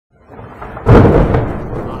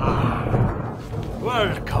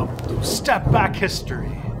Welcome to Step Back History.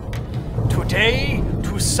 Today,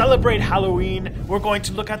 to celebrate Halloween, we're going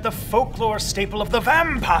to look at the folklore staple of the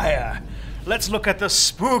vampire. Let's look at the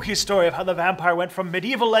spooky story of how the vampire went from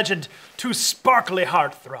medieval legend to sparkly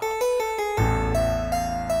heartthrob.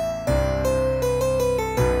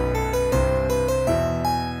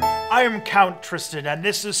 I am Count Tristan, and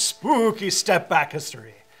this is Spooky Step Back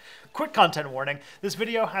History. Quick content warning, this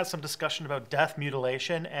video has some discussion about death,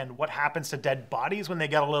 mutilation, and what happens to dead bodies when they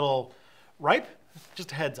get a little ripe.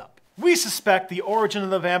 Just a heads up. We suspect the origin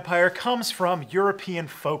of the vampire comes from European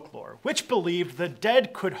folklore, which believed the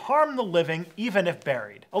dead could harm the living even if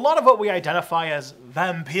buried. A lot of what we identify as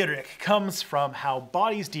vampiric comes from how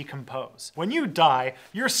bodies decompose. When you die,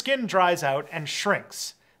 your skin dries out and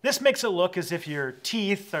shrinks. This makes it look as if your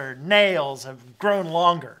teeth or nails have grown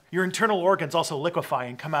longer. Your internal organs also liquefy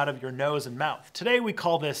and come out of your nose and mouth. Today we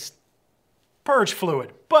call this purge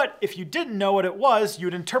fluid. But if you didn't know what it was,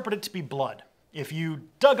 you'd interpret it to be blood. If you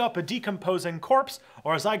dug up a decomposing corpse,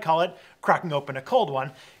 or as I call it, cracking open a cold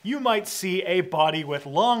one, you might see a body with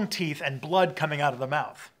long teeth and blood coming out of the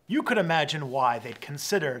mouth. You could imagine why they'd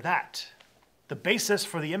consider that the basis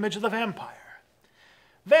for the image of the vampire.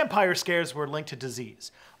 Vampire scares were linked to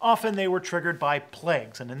disease. Often they were triggered by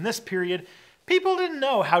plagues, and in this period, people didn't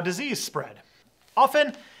know how disease spread.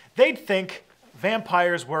 Often, they'd think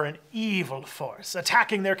vampires were an evil force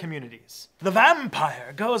attacking their communities. The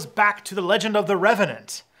vampire goes back to the legend of the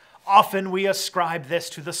Revenant. Often we ascribe this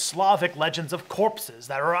to the Slavic legends of corpses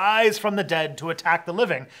that rise from the dead to attack the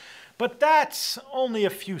living, but that's only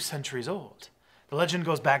a few centuries old. The legend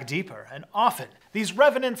goes back deeper, and often these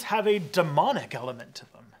revenants have a demonic element to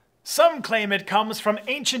them. Some claim it comes from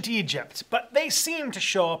ancient Egypt, but they seem to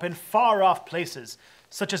show up in far-off places,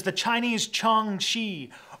 such as the Chinese Chongqi,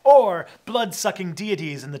 or blood-sucking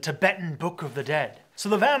deities in the Tibetan Book of the Dead. So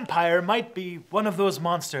the vampire might be one of those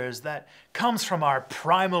monsters that comes from our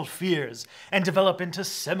primal fears and develop into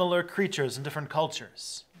similar creatures in different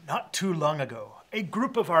cultures. Not too long ago, a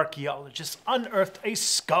group of archaeologists unearthed a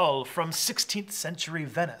skull from 16th century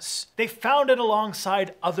Venice. They found it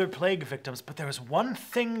alongside other plague victims, but there was one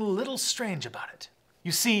thing a little strange about it.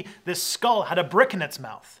 You see, this skull had a brick in its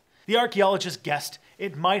mouth. The archaeologists guessed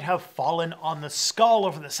it might have fallen on the skull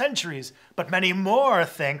over the centuries, but many more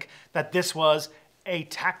think that this was a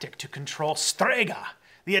tactic to control strega,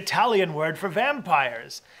 the Italian word for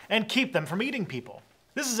vampires, and keep them from eating people.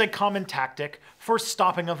 This is a common tactic for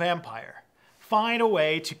stopping a vampire. Find a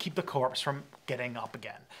way to keep the corpse from getting up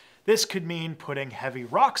again. This could mean putting heavy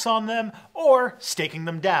rocks on them or staking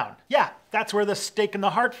them down. Yeah, that's where the stake in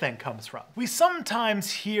the heart thing comes from. We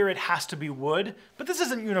sometimes hear it has to be wood, but this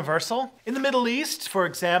isn't universal. In the Middle East, for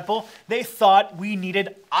example, they thought we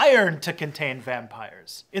needed iron to contain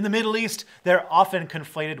vampires. In the Middle East, they're often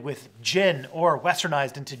conflated with jinn or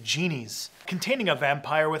westernized into genies. Containing a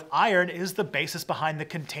vampire with iron is the basis behind the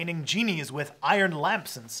containing genies with iron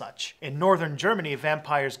lamps and such. In northern Germany,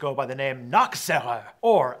 vampires go by the name Nachseher,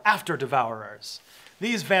 or after-devourers.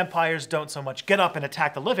 These vampires don't so much get up and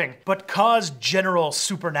attack the living, but cause general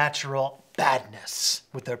supernatural badness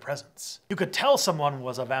with their presence. You could tell someone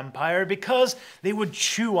was a vampire because they would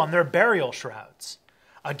chew on their burial shrouds.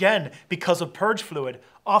 Again, because of purge fluid,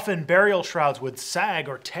 often burial shrouds would sag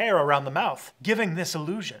or tear around the mouth, giving this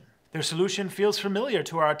illusion. Their solution feels familiar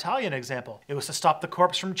to our Italian example. It was to stop the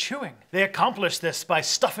corpse from chewing. They accomplished this by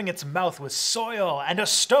stuffing its mouth with soil and a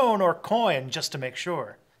stone or coin just to make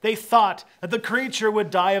sure. They thought that the creature would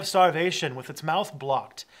die of starvation with its mouth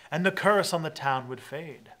blocked, and the curse on the town would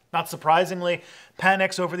fade. Not surprisingly,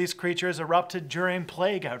 panics over these creatures erupted during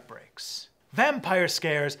plague outbreaks. Vampire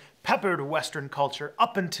scares peppered Western culture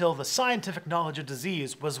up until the scientific knowledge of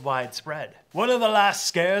disease was widespread. One of the last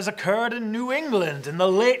scares occurred in New England in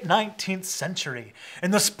the late 19th century, in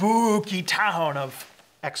the spooky town of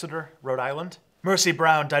Exeter, Rhode Island. Mercy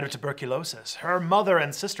Brown died of tuberculosis. Her mother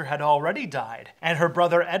and sister had already died, and her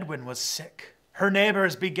brother Edwin was sick. Her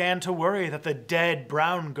neighbors began to worry that the dead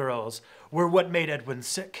Brown girls were what made Edwin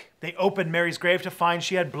sick. They opened Mary's grave to find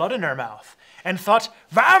she had blood in her mouth, and thought,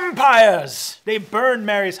 vampires! They burned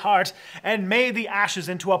Mary's heart and made the ashes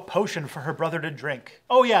into a potion for her brother to drink.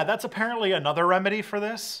 Oh yeah, that's apparently another remedy for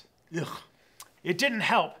this. Ugh. It didn't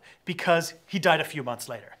help because he died a few months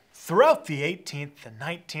later. Throughout the 18th and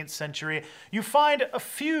 19th century, you find a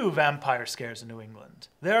few vampire scares in New England.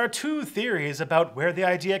 There are two theories about where the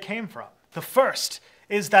idea came from. The first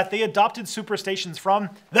is that they adopted superstitions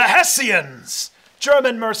from the Hessians,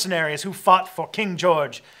 German mercenaries who fought for King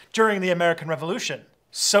George during the American Revolution.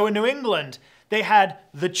 So in New England, They had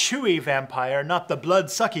the chewy vampire, not the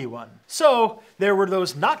blood-sucky one. So there were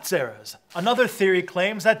those Nachtzeras. Another theory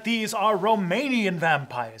claims that these are Romanian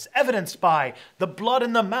vampires, evidenced by the blood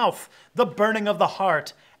in the mouth, the burning of the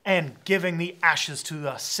heart, and giving the ashes to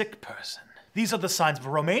a sick person. These are the signs of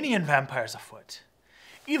Romanian vampires afoot.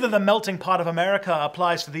 Either the melting pot of America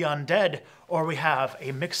applies to the undead, or we have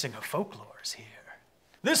a mixing of folklores here.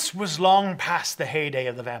 This was long past the heyday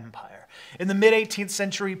of the vampire. In the mid-18th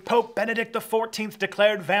century, Pope Benedict XIV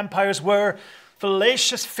declared vampires were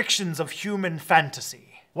fallacious fictions of human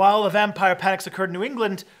fantasy. While the vampire panics occurred in New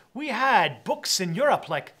England, we had books in Europe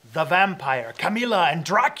like The Vampire, Camilla, and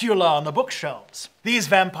Dracula on the bookshelves. These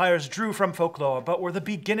vampires drew from folklore, but were the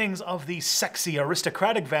beginnings of the sexy,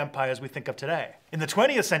 aristocratic vampires we think of today. In the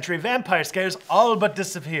 20th century, vampire scares all but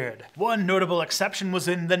disappeared. One notable exception was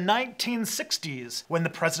in the 1960s, when the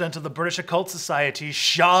president of the British Occult Society,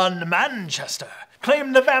 Sean Manchester,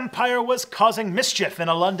 claimed the vampire was causing mischief in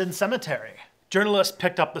a London cemetery. Journalists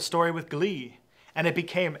picked up the story with glee, and it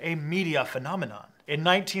became a media phenomenon. In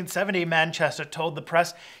 1970, Manchester told the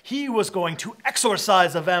press he was going to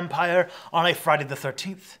exorcise a vampire on a Friday the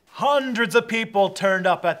 13th. Hundreds of people turned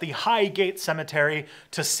up at the Highgate Cemetery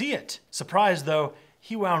to see it. Surprised, though,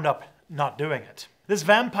 he wound up not doing it. This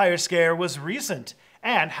vampire scare was recent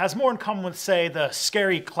and has more in common with, say, the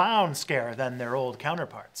scary clown scare than their old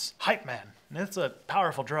counterparts. Hype man. It's a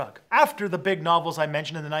powerful drug. After the big novels I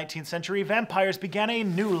mentioned in the 19th century, vampires began a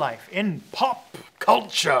new life in pop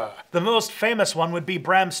culture. The most famous one would be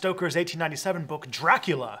Bram Stoker's 1897 book,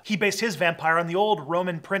 Dracula. He based his vampire on the old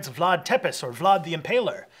Roman prince Vlad Tepes, or Vlad the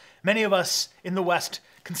Impaler. Many of us in the West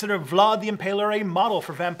consider Vlad the Impaler a model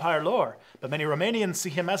for vampire lore, but many Romanians see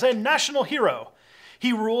him as a national hero.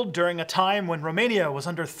 He ruled during a time when Romania was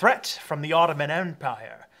under threat from the Ottoman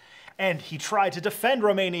Empire, and he tried to defend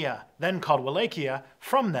Romania, then called Wallachia,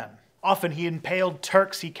 from them. Often he impaled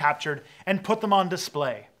Turks he captured and put them on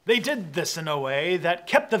display. They did this in a way that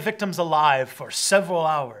kept the victims alive for several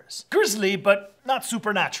hours. Grisly, but not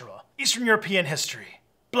supernatural. Eastern European history.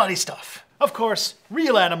 Bloody stuff. Of course,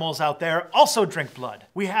 real animals out there also drink blood.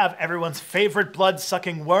 We have everyone's favorite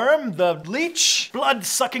blood-sucking worm, the leech,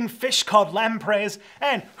 blood-sucking fish called lampreys,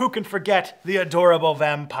 and who can forget the adorable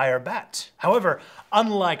vampire bat. However,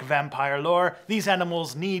 unlike vampire lore, these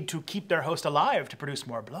animals need to keep their host alive to produce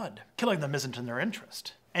more blood. Killing them isn't in their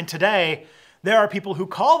interest. And today, there are people who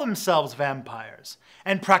call themselves vampires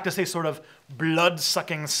and practice a sort of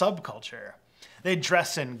blood-sucking subculture. They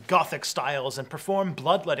dress in gothic styles and perform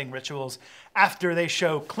bloodletting rituals after they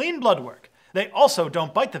show clean blood work. They also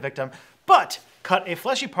don't bite the victim, but cut a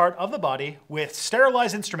fleshy part of the body with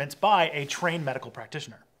sterilized instruments by a trained medical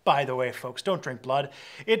practitioner. By the way, folks, don't drink blood.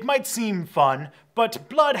 It might seem fun, but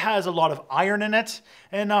blood has a lot of iron in it,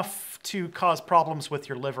 enough to cause problems with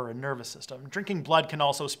your liver and nervous system. Drinking blood can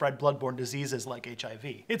also spread bloodborne diseases like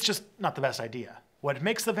HIV. It's just not the best idea. What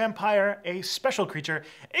makes the vampire a special creature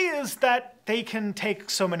is that they can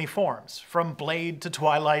take so many forms. From Blade to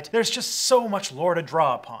Twilight, there's just so much lore to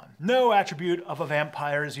draw upon. No attribute of a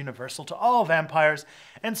vampire is universal to all vampires,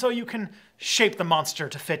 and so you can shape the monster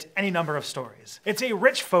to fit any number of stories. It's a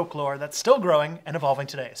rich folklore that's still growing and evolving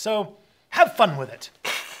today, so have fun with it.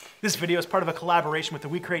 This video is part of a collaboration with the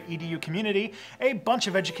We Create EDU community. A bunch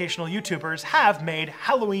of educational YouTubers have made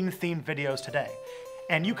Halloween-themed videos today,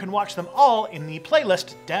 and you can watch them all in the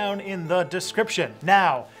playlist down in the description.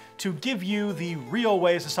 Now, to give you the real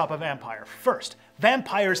ways to stop a vampire. First,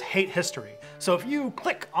 vampires hate history. So if you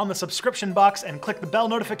click on the subscription box and click the bell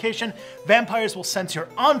notification, vampires will sense you're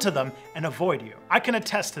onto them and avoid you. I can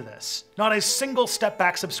attest to this. Not a single Step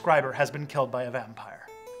Back subscriber has been killed by a vampire.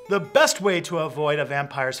 The best way to avoid a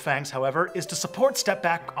vampire's fangs, however, is to support Step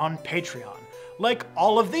Back on Patreon, like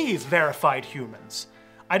all of these verified humans.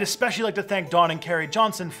 I'd especially like to thank Dawn and Carrie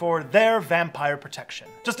Johnson for their vampire protection.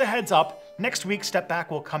 Just a heads up, next week's Step Back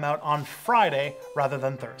will come out on Friday rather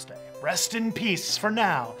than Thursday. Rest in peace for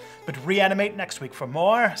now, but reanimate next week for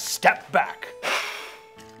more Step Back.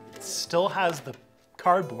 It still has the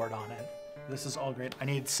cardboard on it. This is all great. I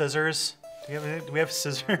need scissors. Do we have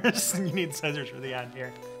scissors? You need scissors for the end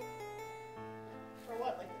here. For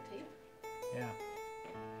what, like the tape? Yeah.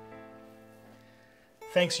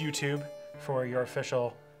 Thanks, YouTube, for your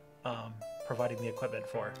official providing the equipment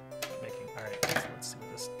for making. All right, let's see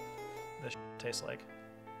what this tastes like.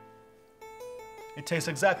 It tastes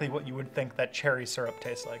exactly what you would think that cherry syrup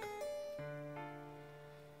tastes like.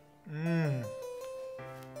 Mmm.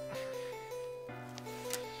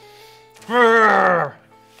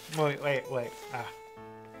 Wait. Ah.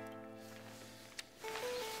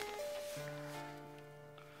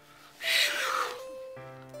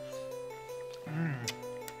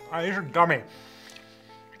 These are gummy.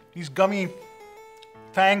 These gummy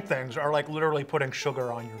fang things are like literally putting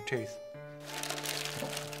sugar on your teeth.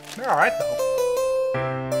 They're all right though.